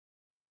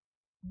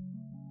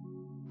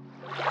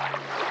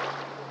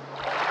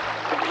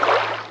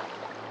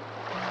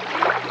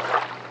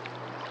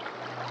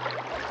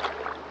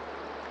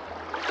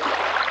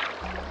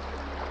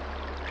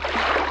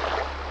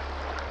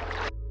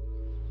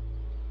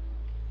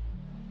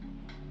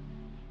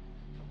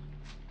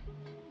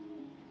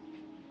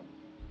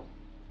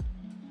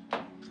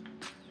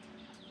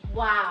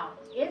Wow,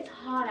 it's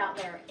hot out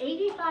there,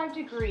 85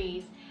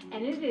 degrees,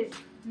 and it is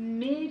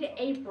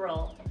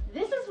mid-April.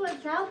 This is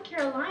what South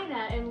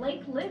Carolina and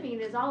lake living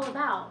is all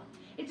about.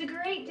 It's a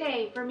great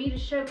day for me to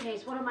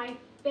showcase one of my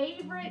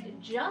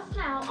favorite, just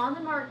now on the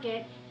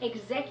market,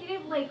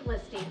 executive lake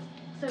listings.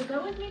 So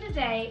go with me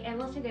today and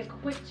let's take a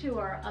quick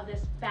tour of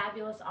this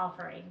fabulous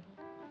offering.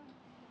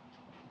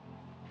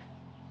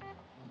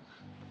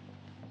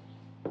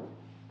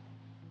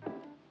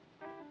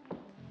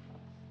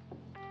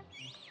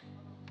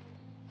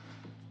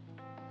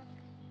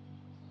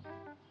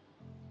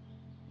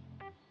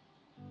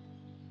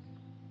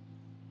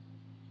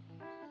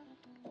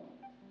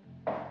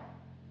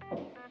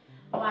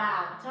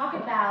 Wow, talk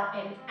about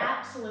an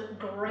absolute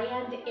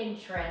grand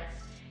entrance.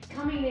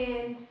 Coming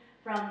in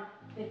from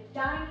the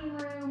dining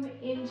room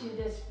into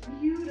this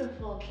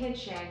beautiful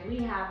kitchen, we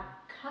have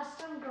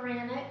custom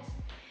granite.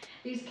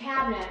 These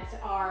cabinets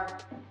are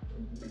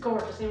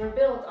gorgeous. They were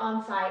built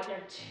on site.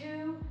 They're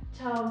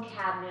two-tone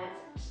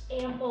cabinets,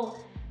 ample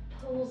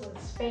pools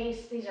of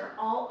space. These are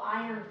all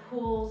iron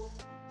pools,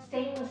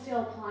 stainless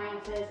steel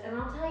appliances, and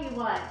I'll tell you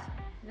what,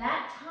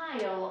 that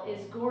tile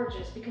is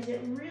gorgeous because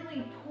it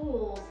really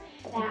pulls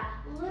that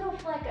little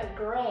fleck of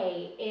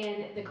gray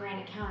in the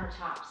granite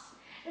countertops.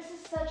 This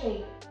is such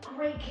a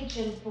great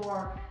kitchen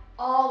for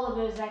all of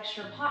those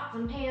extra pots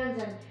and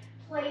pans and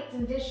plates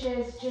and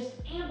dishes, just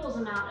ample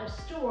amount of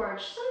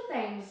storage. Some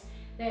things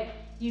that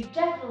you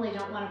definitely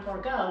don't want to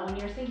forego when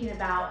you're thinking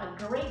about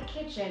a great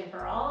kitchen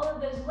for all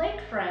of those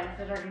lake friends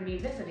that are going to be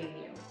visiting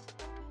you.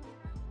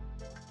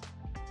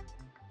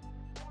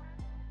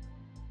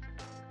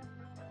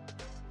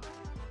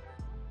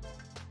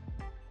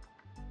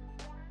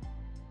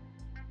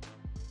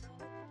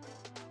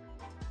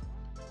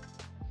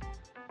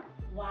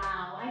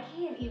 Wow, I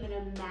can't even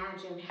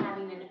imagine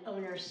having an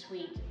owner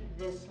suite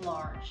this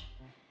large.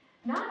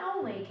 Not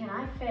only can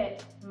I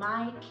fit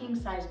my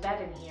king-size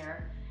bed in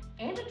here,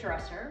 and a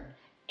dresser,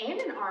 and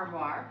an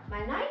armoire,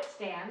 my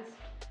nightstands,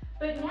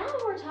 but now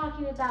we're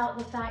talking about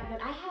the fact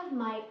that I have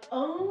my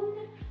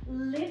own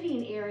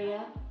living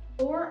area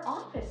or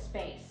office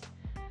space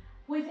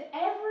with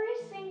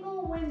every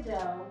single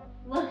window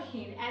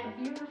looking at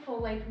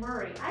beautiful Lake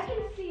Murray. I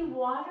can see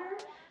water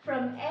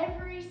from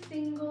every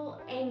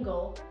single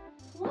angle.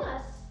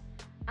 Plus,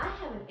 I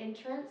have an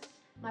entrance,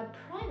 my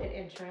private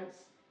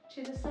entrance,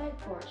 to the side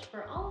porch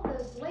for all of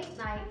those late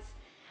nights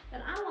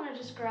that I want to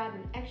just grab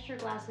an extra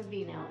glass of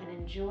vino and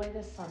enjoy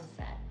the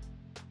sunset.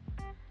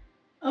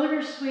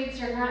 Owner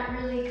suites are not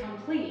really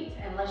complete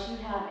unless you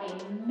have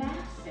a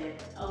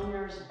massive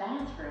owner's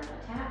bathroom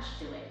attached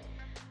to it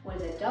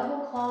with a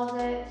double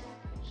closet,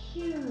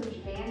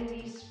 huge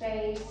vanity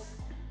space,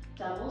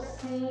 double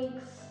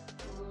sinks,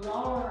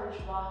 large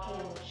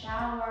walk-in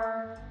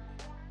shower.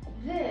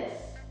 This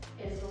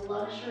is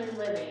luxury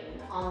living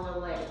on the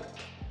lake.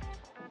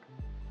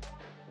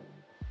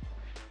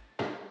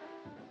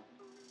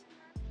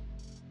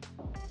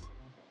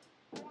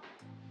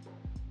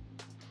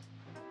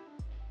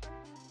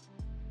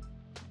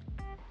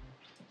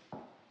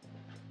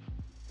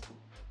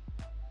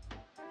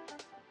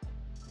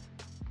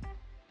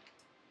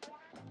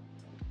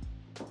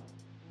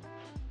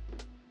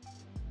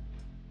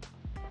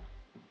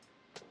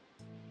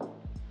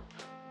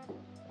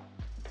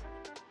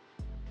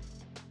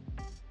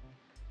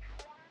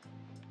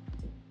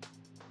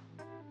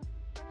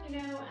 You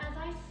know, as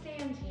I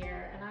stand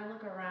here and I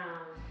look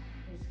around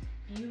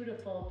these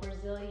beautiful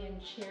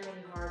Brazilian cherry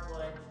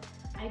hardwoods,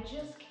 I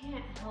just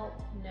can't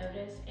help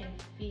notice and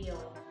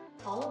feel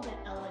all of the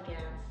elegance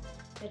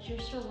that you're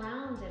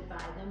surrounded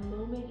by the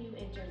moment you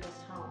enter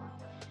this home.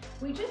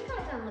 We just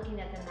got done looking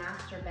at the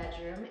master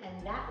bedroom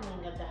and that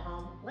wing of the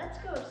home. Let's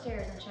go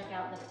upstairs and check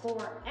out the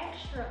 4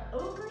 extra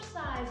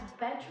oversized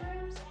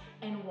bedrooms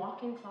and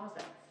walk-in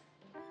closets.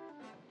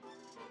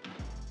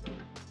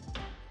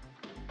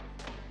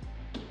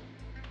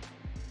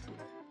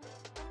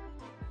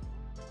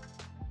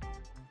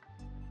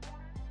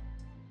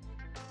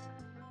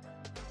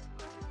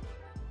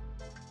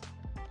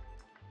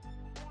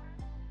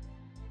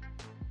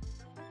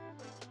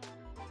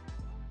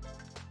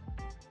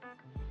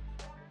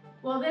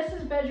 Well, this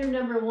is bedroom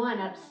number 1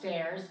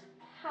 upstairs.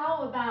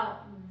 How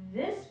about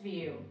this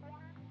view?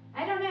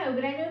 I don't know,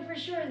 but I know for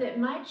sure that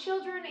my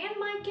children and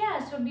my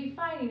guests would be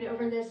fighting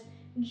over this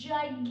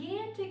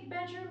gigantic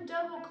bedroom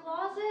double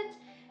closet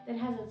that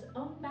has its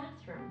own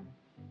bathroom.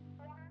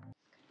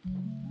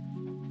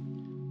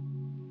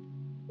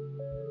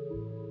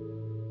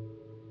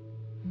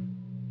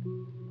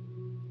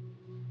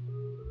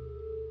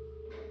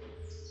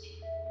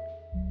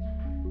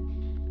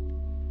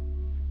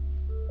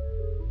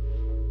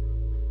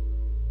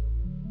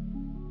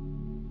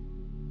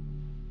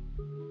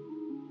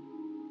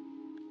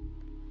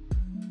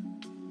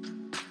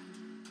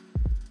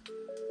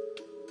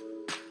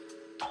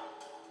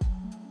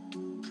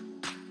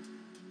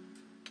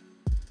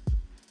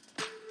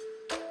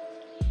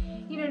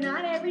 You know,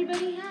 not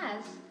everybody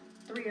has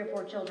 3 or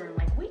 4 children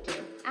like we do.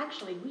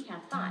 Actually, we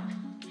have 5.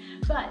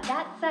 But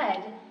that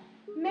said,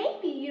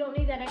 maybe you don't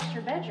need that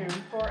extra bedroom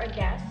for a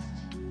guest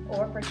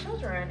Or for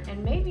children,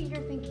 and maybe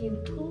you're thinking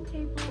pool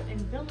table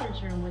and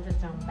billiards room with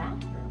its own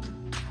bathroom.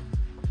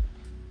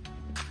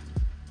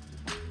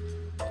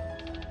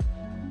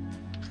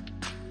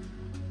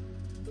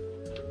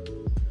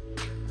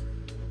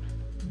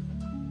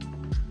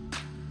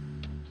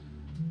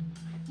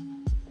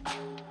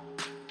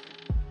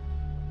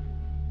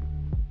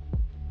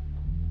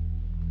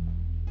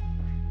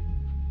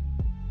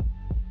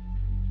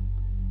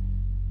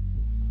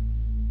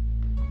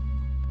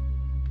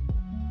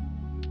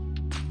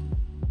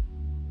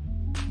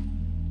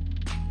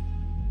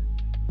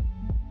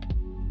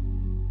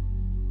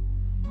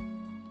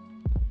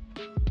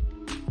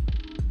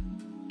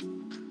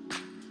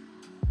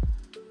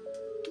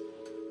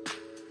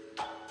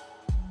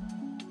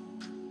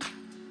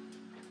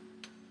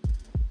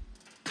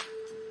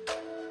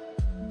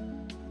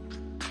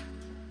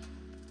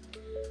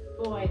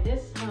 Boy,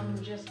 this home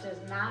just does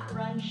not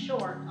run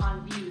short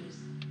on views.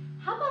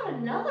 How about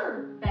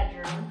another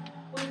bedroom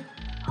with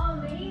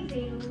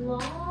amazing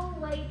long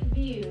lake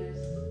views?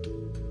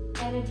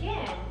 And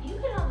again, you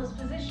can almost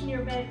position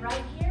your bed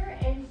right here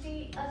and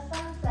see a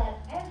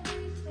sunset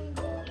every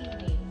single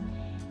evening.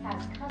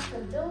 Has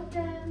custom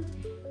built-ins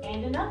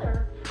and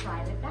another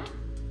private bath.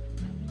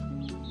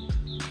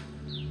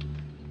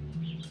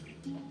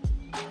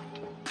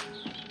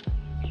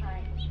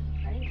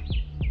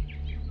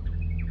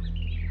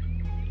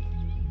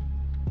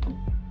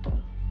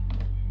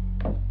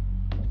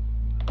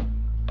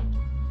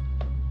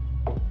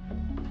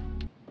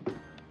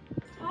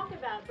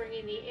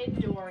 Bringing the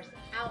indoors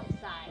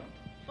outside.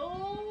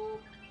 Full,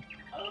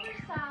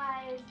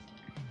 oversized,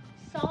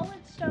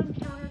 solid stone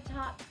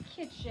countertop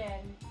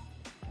kitchen,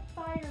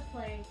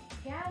 fireplace,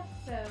 gas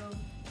stove,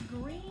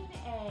 green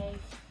egg,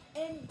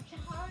 and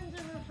tons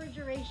of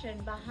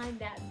refrigeration behind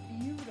that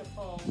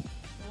beautiful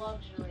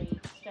luxury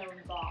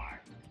stone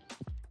bar.